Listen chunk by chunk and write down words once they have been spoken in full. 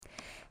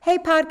Hey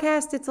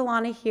podcast, it's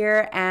Alana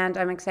here, and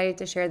I'm excited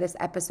to share this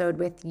episode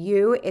with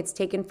you. It's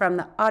taken from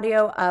the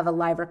audio of a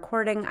live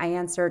recording. I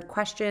answered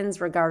questions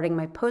regarding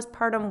my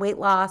postpartum weight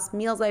loss,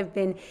 meals I've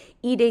been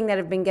eating that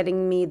have been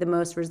getting me the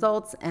most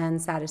results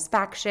and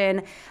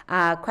satisfaction,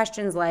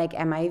 questions like,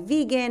 am I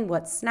vegan,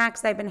 what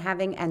snacks I've been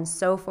having, and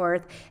so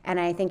forth. And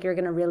I think you're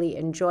gonna really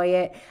enjoy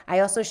it. I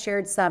also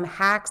shared some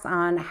hacks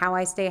on how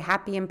I stay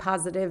happy and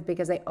positive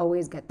because I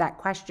always get that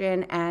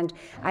question. And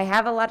I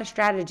have a lot of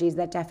strategies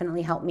that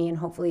definitely help me and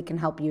hopefully can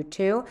help you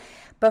too.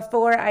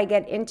 Before I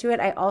get into it,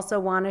 I also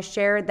want to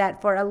share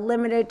that for a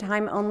limited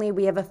time only,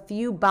 we have a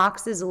few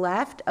boxes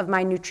left of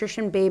my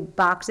Nutrition Babe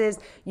boxes.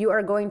 You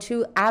are going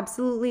to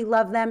absolutely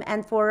love them.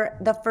 And for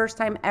the first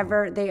time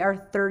ever, they are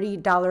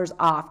 $30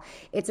 off.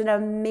 It's an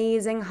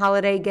amazing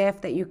holiday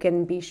gift that you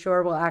can be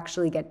sure will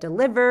actually get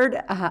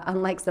delivered,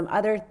 unlike some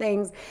other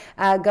things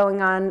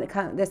going on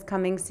this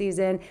coming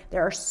season.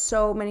 There are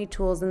so many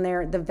tools in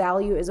there. The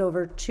value is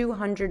over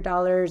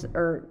 $200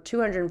 or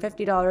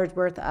 $250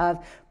 worth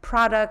of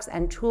products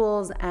and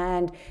tools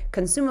and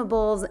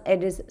consumables.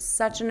 It is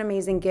such an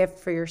amazing gift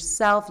for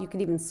yourself. You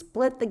could even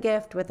split the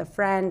gift with a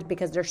friend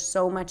because there's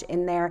so much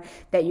in there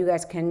that you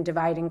guys can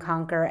divide and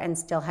conquer and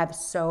still have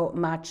so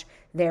much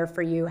there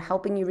for you,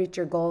 helping you reach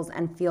your goals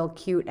and feel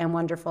cute and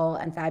wonderful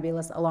and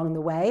fabulous along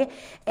the way.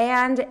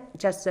 And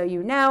just so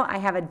you know, I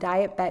have a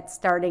diet bet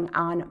starting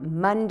on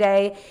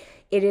Monday.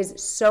 It is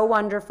so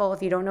wonderful.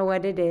 If you don't know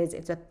what it is,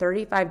 it's a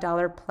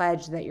 $35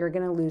 pledge that you're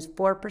going to lose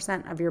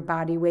 4% of your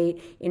body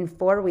weight in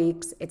 4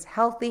 weeks. It's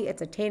healthy,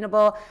 it's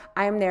attainable.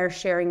 I'm there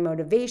sharing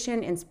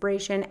motivation,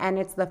 inspiration, and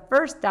it's the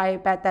first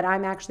diet bet that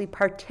I'm actually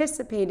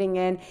participating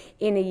in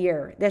a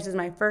year. This is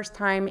my first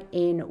time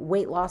in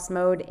weight loss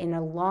mode in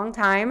a long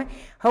time.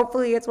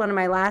 Hopefully it's one of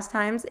my last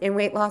times in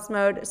weight loss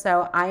mode.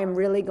 So I am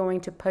really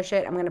going to push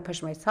it. I'm going to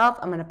push myself.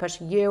 I'm going to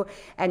push you,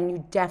 and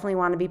you definitely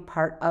want to be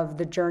part of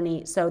the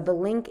journey. So the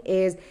link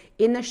is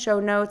in the show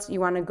notes.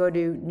 You want to go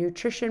to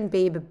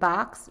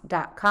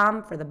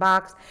nutritionbabebox.com for the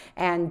box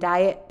and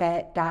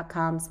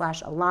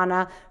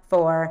dietbet.com/Alana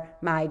for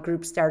my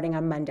group starting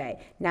on Monday.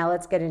 Now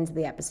let's get into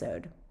the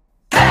episode.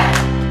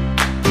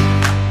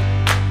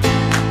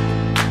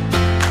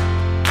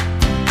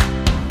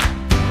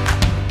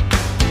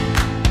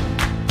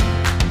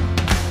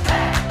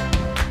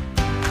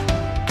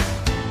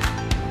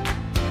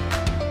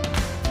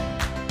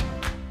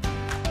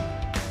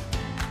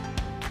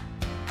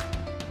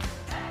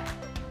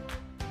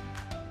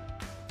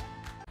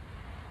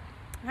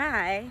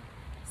 Hi,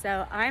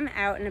 so I'm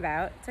out and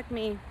about. It took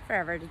me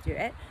forever to do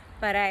it,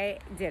 but I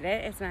did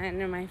it. It's not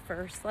one of my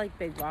first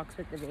big walks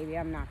with the baby,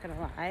 I'm not gonna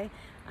lie.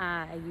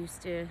 I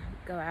used to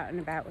go out and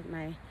about with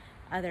my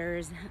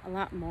others a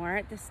lot more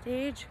at this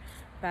stage,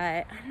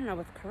 but I don't know,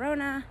 with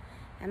Corona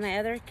and my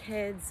other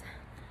kids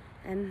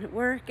and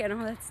work and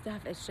all that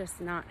stuff, it's just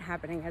not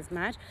happening as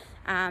much.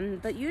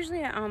 But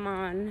usually I'm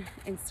on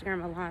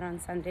Instagram a lot on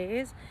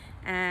Sundays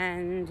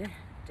and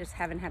just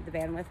haven't had the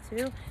bandwidth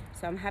to.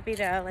 So I'm happy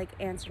to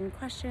answer any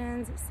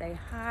questions, say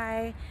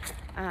hi,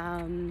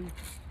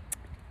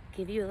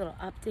 give you a little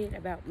update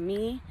about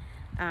me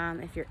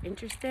if you're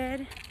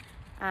interested.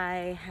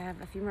 I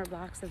have a few more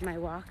blocks of my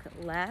walk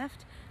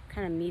left,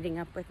 kind of meeting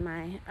up with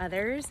my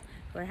others.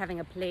 We're having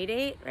a play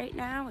date right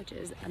now, which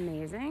is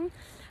amazing.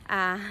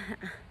 How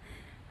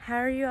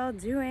are you all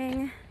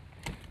doing?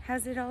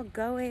 How's it all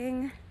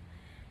going?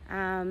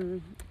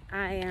 I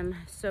am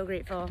so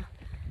grateful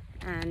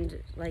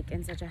and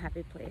in such a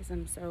happy place.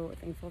 I'm so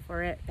thankful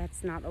for it.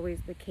 That's not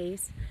always the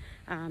case.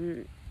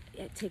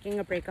 Taking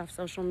a break off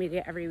social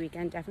media every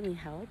weekend definitely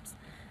helps.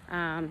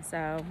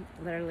 So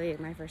literally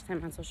my first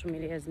time on social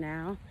media is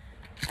now.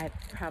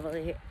 It's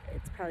probably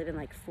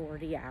been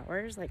 40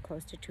 hours,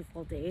 close to 2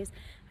 full days.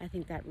 I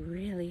think that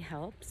really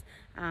helps.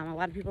 A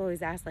lot of people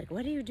always ask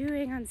what are you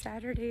doing on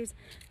Saturdays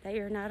that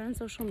you're not on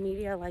social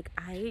media?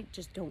 I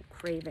just don't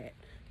crave it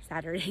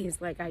Saturdays.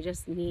 I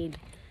just need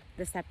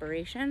the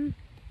separation.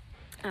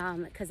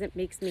 Because it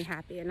makes me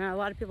happy. And a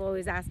lot of people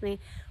always ask me,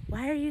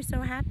 why are you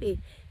so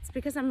happy? It's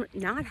because I'm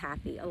not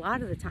happy a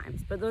lot of the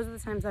times, but those are the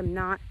times I'm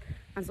not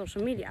on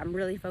social media. I'm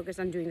really focused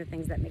on doing the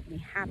things that make me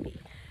happy.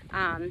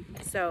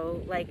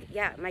 So my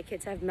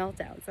kids have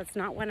meltdowns. That's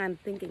not when I'm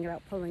thinking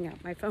about pulling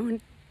out my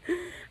phone.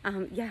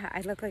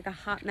 I look like a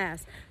hot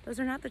mess. Those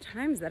are not the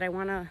times that I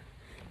want to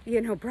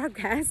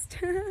broadcast.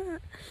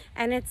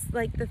 And it's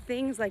the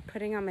things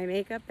putting on my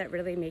makeup that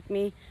really make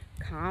me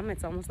calm.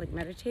 It's almost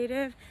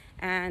meditative.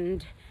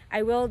 And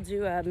I will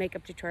do a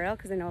makeup tutorial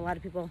because I know a lot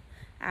of people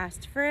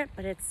asked for it,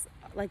 but it's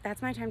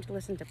that's my time to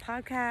listen to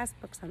podcasts,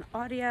 books on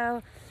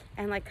audio,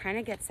 and kind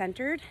of get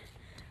centered.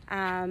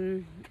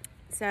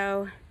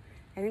 So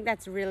I think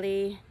that's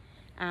really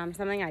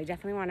something I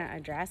definitely want to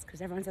address,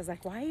 because everyone says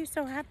why are you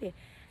so happy?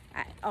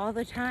 All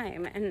the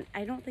time, and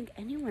I don't think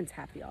anyone's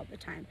happy all the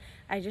time.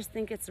 I just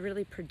think it's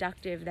really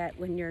productive that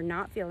when you're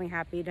not feeling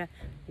happy, to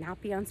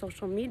not be on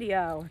social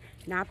media or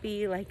not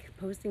be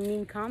posting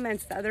mean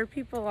comments to other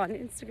people on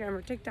Instagram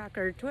or TikTok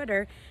or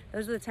Twitter.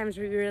 Those are the times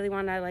where you really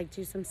want to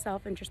do some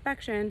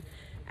self-introspection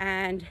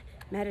and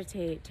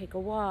meditate, take a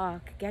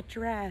walk, get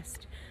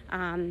dressed,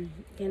 find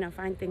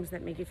things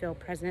that make you feel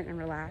present and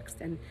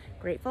relaxed and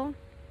grateful.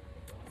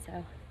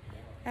 So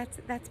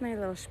that's my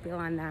little spiel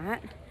on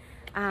that.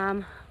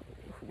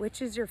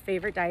 Which is your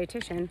favorite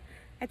dietitian?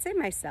 I'd say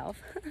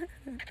myself.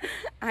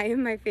 I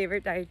am my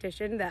favorite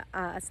dietitian,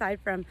 aside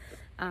from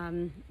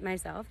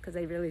myself, because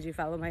I really do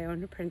follow my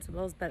own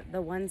principles. But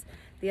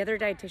the other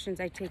dietitians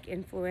I take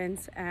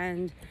influence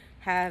and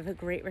have a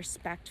great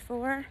respect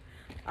for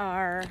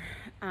are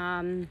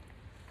a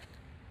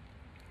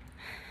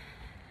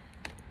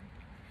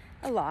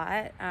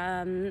lot.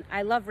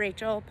 I love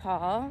Rachel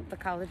Paul, the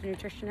college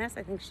nutritionist.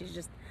 I think she's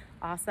just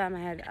awesome. I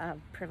had a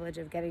privilege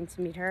of getting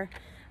to meet her.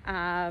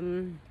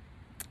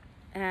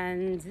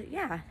 And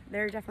yeah,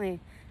 they're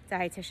definitely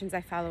dietitians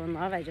I follow and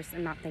love. I just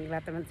am not thinking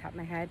about them on the top of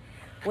my head.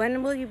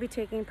 When will you be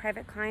taking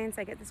private clients?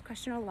 I get this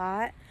question a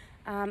lot.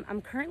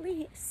 I'm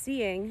currently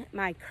seeing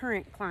my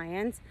current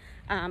clients.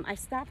 I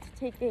stopped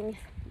taking,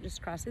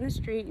 just crossing the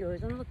street, you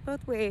always want to look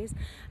both ways.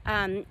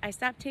 I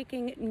stopped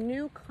taking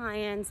new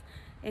clients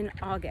in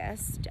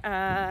August,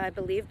 I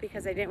believe,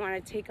 because I didn't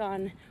want to take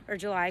on, or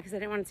July, because I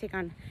didn't want to take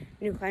on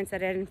new clients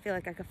that I didn't feel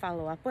like I could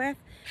follow up with.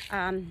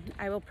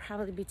 I will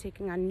probably be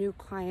taking on new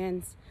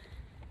clients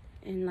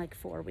in like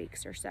 4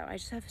 weeks or so. I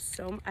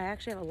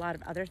actually have a lot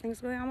of other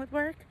things going on with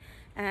work,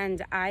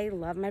 and I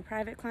love my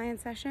private client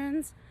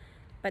sessions,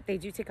 but they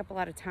do take up a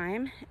lot of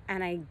time,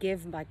 and I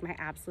give like my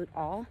absolute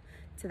all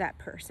to that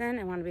person.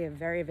 I want to be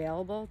very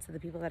available to the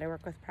people that I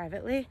work with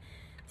privately.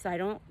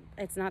 So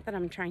it's not that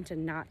I'm trying to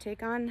not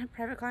take on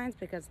private clients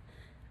because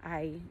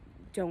I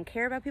don't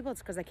care about people. It's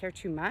because I care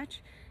too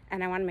much,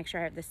 and I want to make sure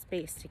I have the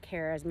space to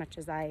care as much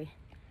as I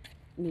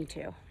need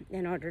to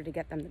in order to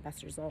get them the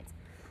best results.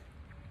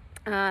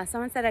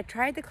 Someone said, I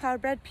tried the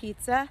cloud bread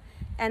pizza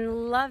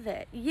and love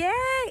it. Yay!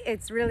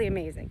 It's really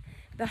amazing.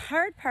 The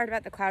hard part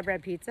about the cloud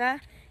bread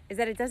pizza is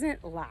that it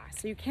doesn't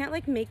last. So you can't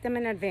like make them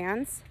in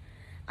advance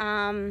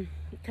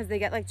because they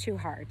get like too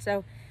hard.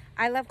 So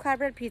I love cloud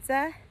bread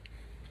pizza.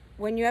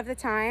 When you have the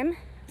time,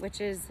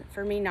 which is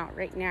for me not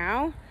right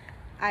now,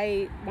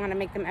 I want to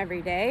make them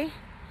every day.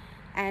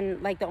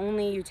 And like the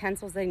only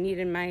utensils I need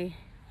in my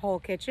whole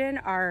kitchen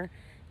are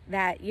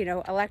that,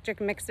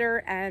 electric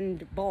mixer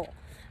and bowl.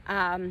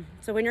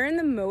 So when you're in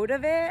the mode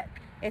of it,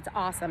 it's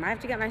awesome. I have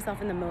to get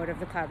myself in the mode of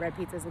the cloud bread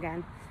pizzas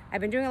again.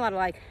 I've been doing a lot of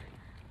like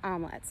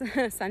omelets,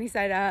 sunny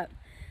side up.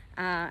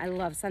 I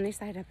love sunny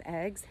side up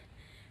eggs.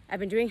 I've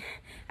been doing,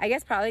 I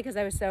guess probably because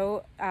I was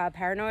so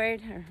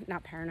paranoid, or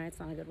not paranoid, it's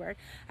not a good word.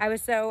 I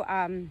was so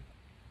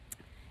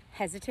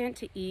hesitant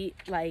to eat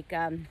like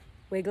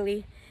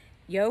wiggly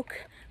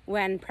yolk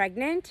when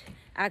pregnant,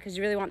 because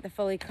you really want the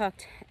fully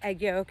cooked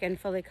egg yolk and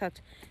fully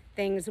cooked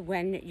things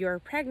when you're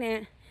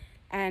pregnant.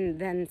 And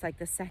then it's like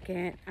the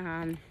second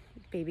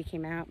baby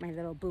came out, my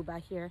little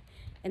booba here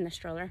in the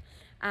stroller,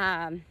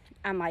 I'm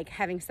like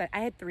I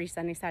had 3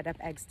 sunny side up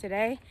eggs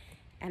today,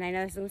 and I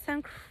know this is gonna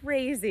sound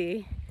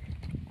crazy.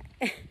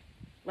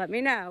 Let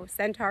me know,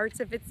 send hearts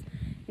if it's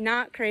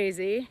not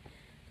crazy,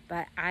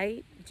 but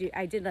I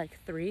did like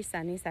 3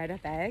 sunny side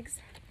up eggs,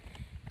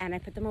 and I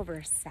put them over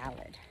a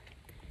salad,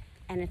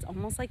 and it's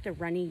almost like the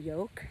runny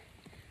yolk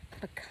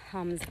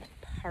becomes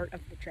part of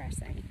the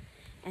dressing,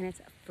 and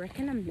it's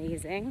freaking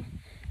amazing.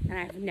 And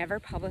I've never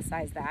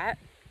publicized that,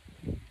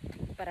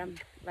 but I'm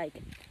like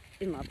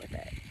in love with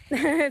it.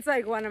 It's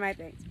like one of my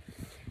things.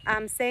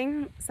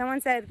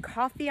 Someone said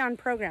coffee on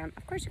program.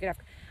 Of course you could have.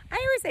 I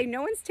always say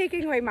no one's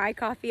taking away my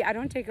coffee. I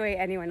don't take away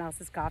anyone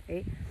else's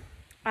coffee.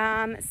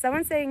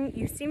 Someone saying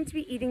you seem to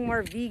be eating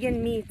more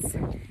vegan meats.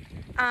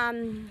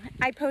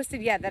 I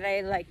posted that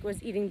I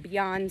was eating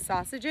Beyond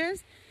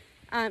sausages.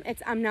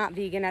 I'm not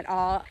vegan at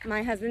all.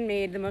 My husband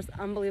made the most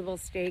unbelievable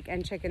steak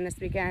and chicken this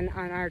weekend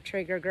on our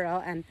Traeger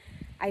grill, and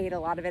I ate a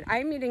lot of it.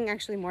 I'm eating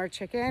actually more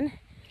chicken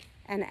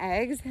and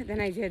eggs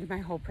than I did my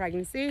whole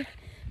pregnancy.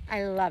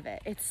 I love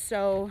it. It's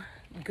so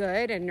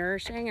good and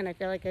nourishing, and I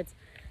feel like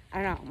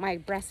I don't know, my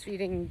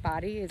breastfeeding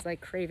body is like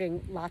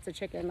craving lots of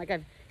chicken. Like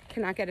I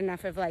cannot get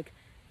enough of like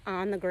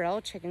on the grill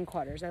chicken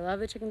quarters. I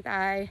love the chicken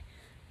thigh,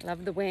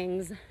 love the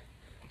wings.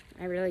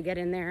 I really get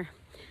in there.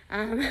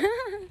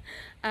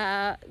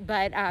 But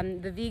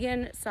the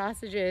vegan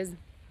sausages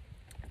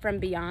from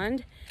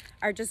Beyond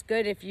are just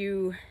good if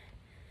you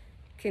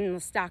can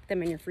stock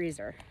them in your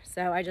freezer.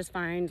 So I just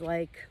find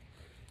like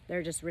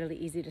they're just really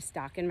easy to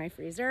stock in my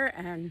freezer,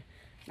 and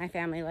my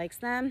family likes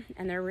them,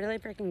 and they're really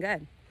freaking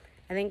good.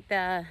 I think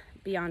the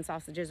Beyond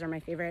sausages are my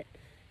favorite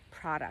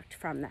product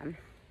from them.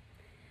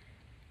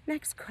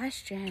 Next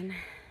question.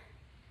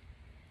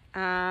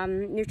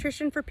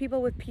 Nutrition for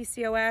people with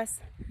PCOS.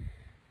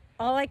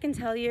 All I can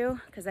tell you,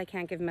 because I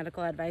can't give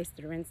medical advice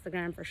through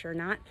Instagram, for sure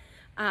not.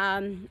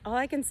 All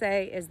I can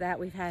say is that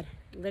we've had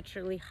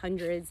literally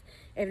hundreds,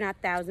 if not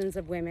thousands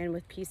of women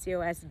with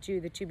PCOS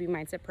do the 2B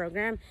Mindset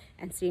program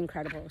and see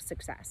incredible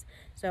success.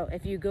 So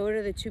if you go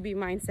to the 2B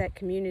Mindset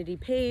community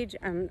page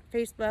on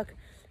Facebook,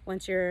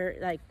 once you're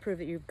like prove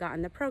that you've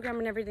gotten the program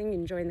and everything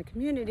and join the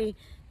community,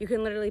 you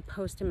can literally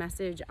post a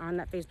message on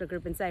that Facebook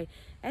group and say,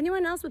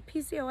 anyone else with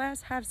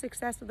PCOS have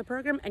success with the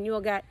program? And you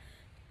will get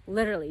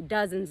literally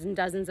dozens and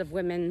dozens of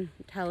women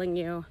telling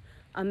you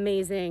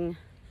amazing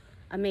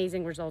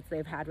results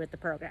they've had with the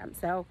program.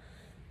 So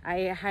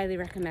I highly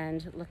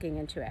recommend looking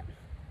into it.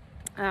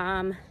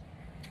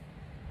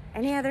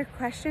 Any other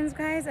questions,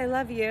 guys? I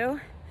love you.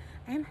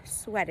 I'm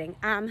sweating.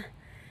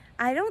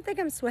 I don't think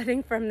I'm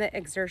sweating from the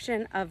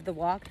exertion of the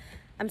walk.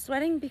 I'm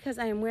sweating because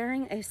I am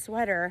wearing a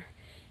sweater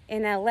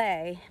in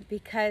LA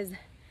because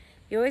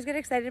you always get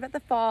excited about the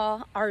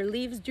fall. Our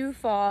leaves do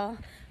fall.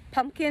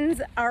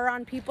 Pumpkins are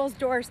on people's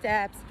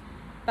doorsteps,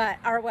 but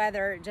our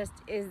weather just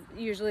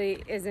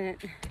usually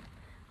isn't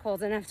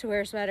cold enough to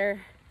wear a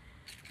sweater.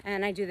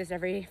 And I do this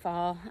every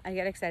fall. I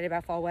get excited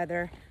about fall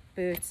weather,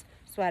 boots,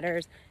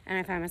 sweaters, and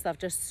I find myself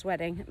just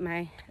sweating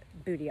my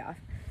booty off.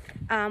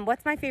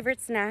 What's my favorite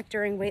snack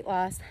during weight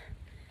loss?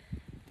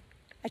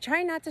 I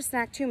try not to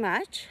snack too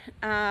much.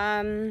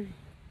 I'm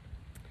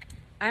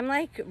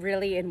like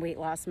really in weight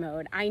loss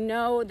mode. I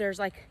know there's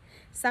like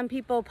some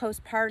people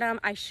postpartum,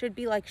 I should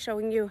be like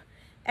showing you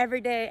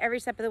every day, every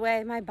step of the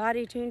way, my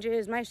body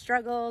changes, my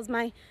struggles,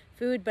 my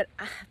food, but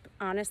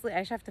honestly,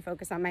 I just have to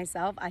focus on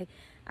myself.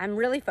 I'm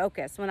really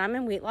focused. When I'm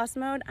in weight loss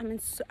mode,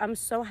 I'm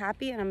so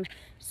happy and I'm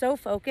so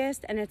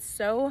focused, and it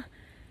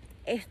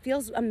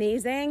feels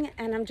amazing,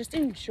 and I'm just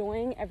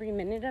enjoying every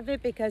minute of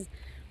it because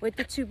with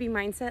the 2B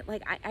mindset,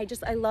 like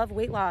I love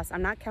weight loss.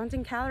 I'm not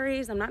counting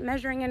calories. I'm not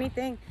measuring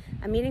anything.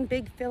 I'm eating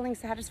big, filling,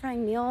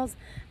 satisfying meals.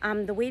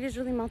 The weight is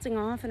really melting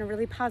off in a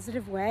really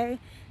positive way,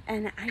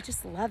 and I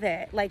just love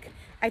it. Like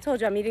I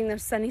told you, I'm eating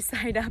those sunny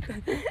side up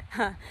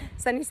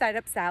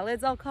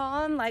salads, I'll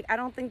call them. Like I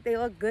don't think they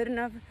look good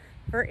enough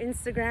for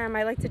Instagram.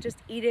 I like to just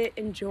eat it,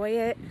 enjoy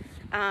it.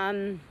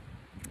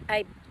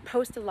 I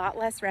post a lot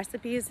less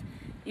recipes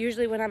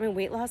usually when I'm in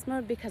weight loss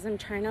mode because I'm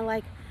trying to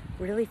like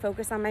really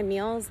focus on my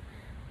meals.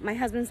 My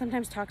husband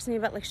sometimes talks to me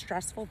about like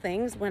stressful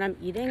things when I'm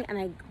eating, and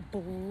I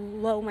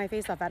blow my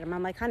face off at him.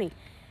 I'm like, honey,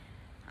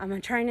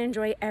 I'm trying to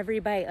enjoy every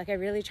bite. Like I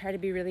really try to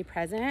be really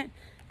present,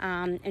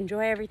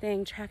 enjoy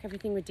everything, track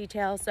everything with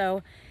detail.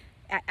 So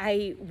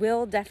I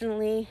will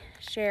definitely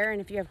share, and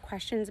if you have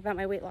questions about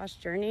my weight loss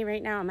journey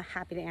right now, I'm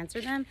happy to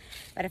answer them.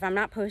 But if I'm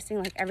not posting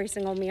like every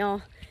single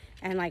meal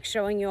and like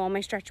showing you all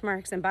my stretch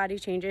marks and body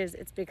changes,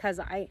 it's because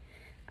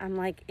I'm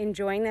like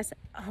enjoying this.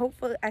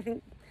 Hopefully, I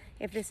think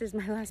if this is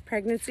my last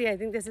pregnancy, I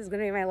think this is going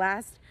to be my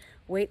last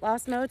weight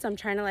loss mode. So I'm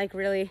trying to like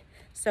really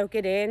soak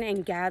it in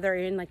and gather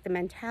in like the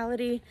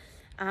mentality.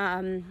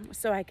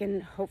 So I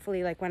can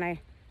hopefully like when I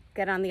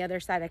get on the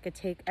other side, I could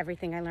take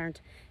everything I learned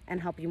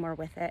and help you more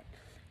with it.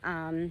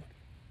 And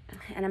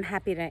I'm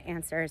happy to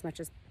answer as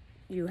much as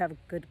you have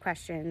good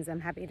questions.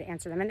 I'm happy to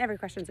answer them, and every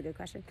question is a good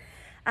question.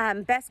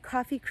 Best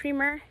coffee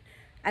creamer.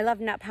 I love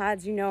Nut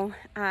Pods. You know,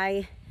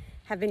 I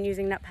have been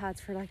using Nut Pods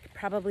for like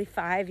probably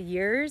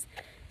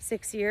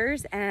 6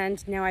 years,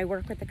 and now I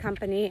work with the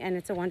company, and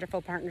it's a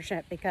wonderful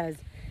partnership because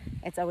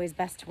it's always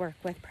best to work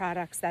with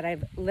products that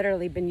I've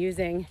literally been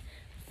using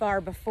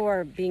far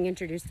before being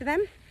introduced to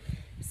them.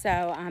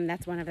 So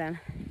that's one of them.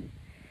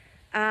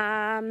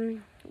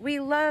 We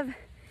love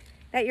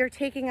that you're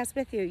taking us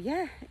with you.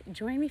 Yeah,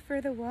 join me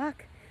for the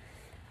walk.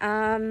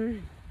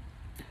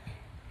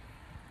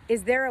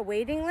 Is there a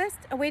waiting list?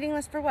 A waiting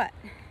list for what?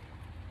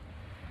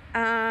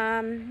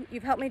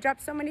 You've helped me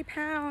drop so many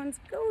pounds.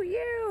 Go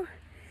you.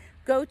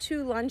 Go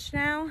to lunch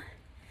now.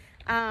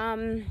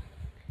 I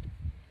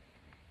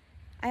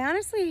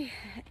honestly,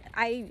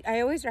 I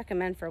always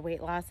recommend for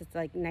weight loss, it's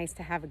like nice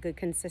to have a good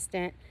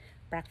consistent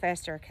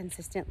breakfast or a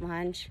consistent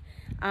lunch.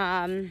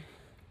 I'm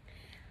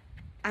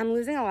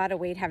losing a lot of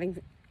weight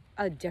having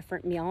a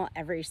different meal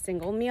every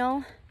single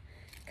meal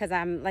because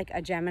I'm like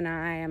a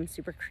Gemini. I'm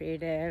super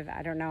creative.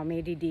 I don't know, I'm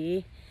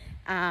ADD.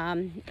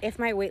 If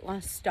my weight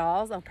loss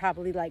stalls, I'll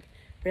probably like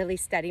really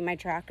study my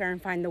tracker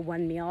and find the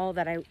one meal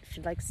that I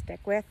should like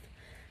stick with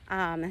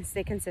and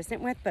stay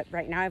consistent with. But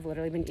right now I've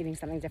literally been eating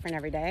something different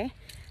every day.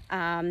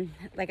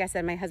 Like I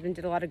said, my husband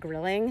did a lot of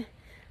grilling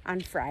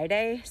on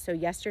Friday. So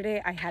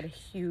yesterday I had a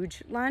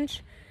huge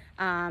lunch.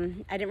 I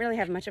didn't really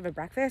have much of a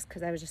breakfast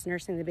because I was just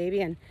nursing the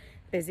baby and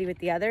busy with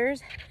the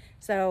others.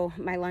 So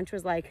my lunch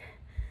was like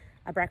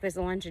a breakfast,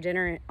 a lunch, a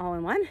dinner all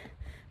in one.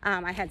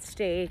 I had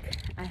steak.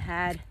 I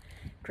had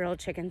grilled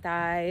chicken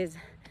thighs.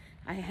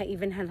 I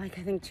even had like,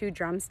 I think 2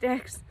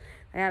 drumsticks.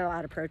 I had a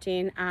lot of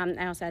protein.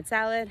 I also had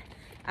salad.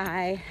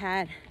 I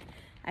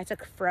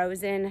took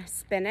frozen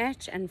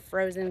spinach and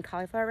frozen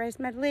cauliflower rice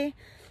medley,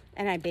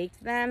 and I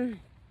baked them,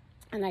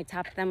 and I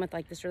topped them with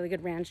like this really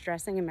good ranch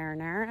dressing and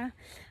marinara.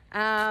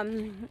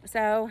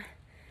 So,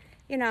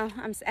 you know,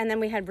 and then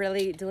we had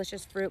really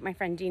delicious fruit. My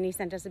friend Deanie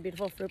sent us a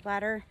beautiful fruit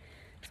platter.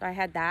 So I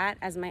had that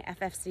as my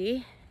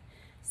FFC.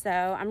 So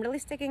I'm really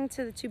sticking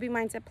to the 2B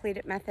Mindset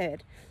plated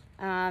method.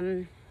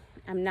 I'm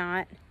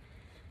not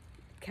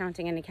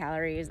counting any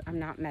calories. I'm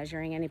not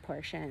measuring any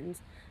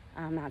portions.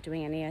 I'm not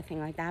doing anything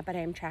like that, but I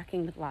am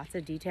tracking with lots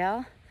of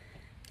detail,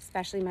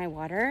 especially my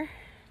water.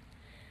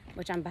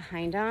 which I'm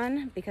behind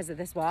on because of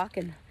this walk,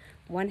 and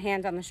one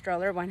hand on the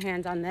stroller, one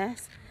hand on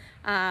this,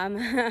 on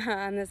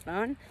this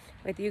phone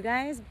with you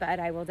guys. But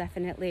I will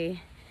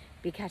definitely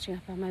be catching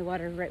up on my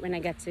water right when I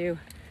get to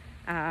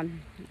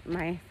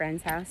my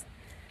friend's house.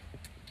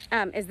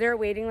 Is there a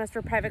waiting list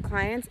for private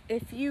clients?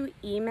 If you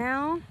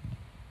email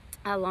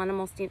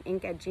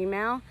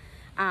LanaMolstein@gmail.com,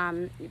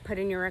 you put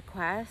in your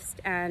request,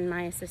 and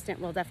my assistant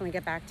will definitely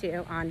get back to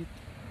you on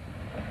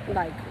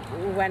like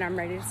when I'm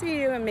ready to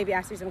see you, and maybe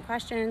ask you some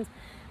questions,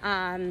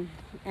 and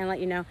let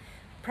you know.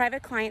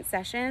 Private client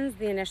sessions,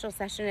 the initial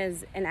session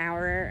is an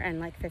hour and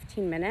like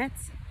 15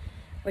 minutes,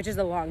 which is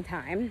a long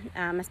time,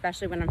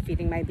 especially when I'm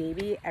feeding my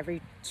baby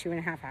every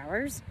 2.5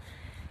 hours.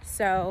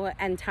 So,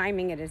 and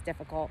timing it is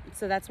difficult.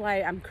 So that's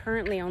why I'm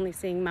currently only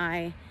seeing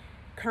my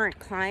current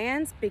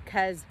clients,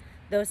 because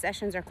those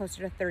sessions are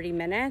closer to 30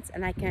 minutes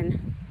and I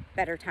can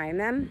better time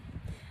them.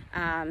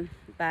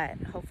 But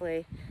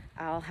hopefully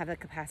I'll have the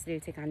capacity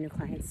to take on new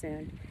clients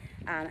soon.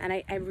 And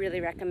I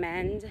really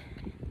recommend,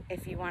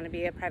 if you want to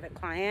be a private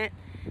client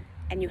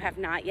and you have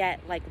not yet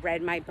like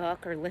read my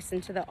book or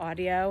listened to the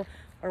audio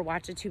or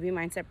watch the 2B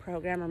Mindset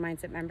program or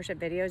Mindset membership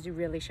videos, you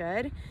really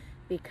should,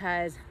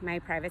 because my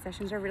private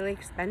sessions are really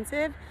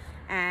expensive,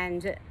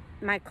 and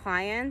my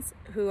clients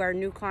who are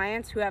new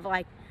clients who have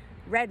like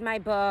read my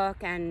book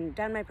and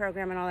done my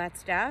program and all that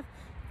stuff,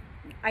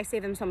 I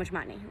save them so much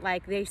money.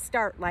 Like they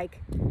start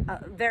like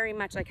very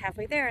much like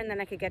halfway there, and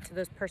then I could get to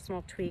those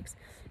personal tweaks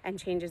and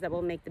changes that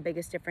will make the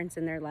biggest difference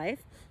in their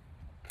life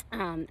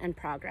and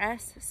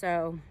progress.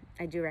 So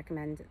I do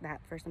recommend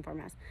that first and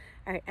foremost.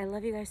 All right, I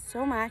love you guys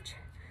so much.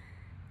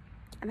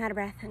 I'm out of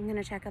breath. I'm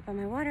gonna check up on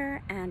my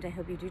water, and I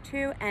hope you do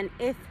too. And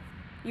if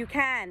you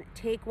can,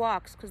 take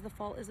walks, because the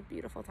fall is a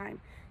beautiful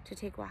time to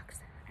take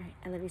walks. All right,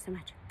 I love you so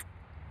much.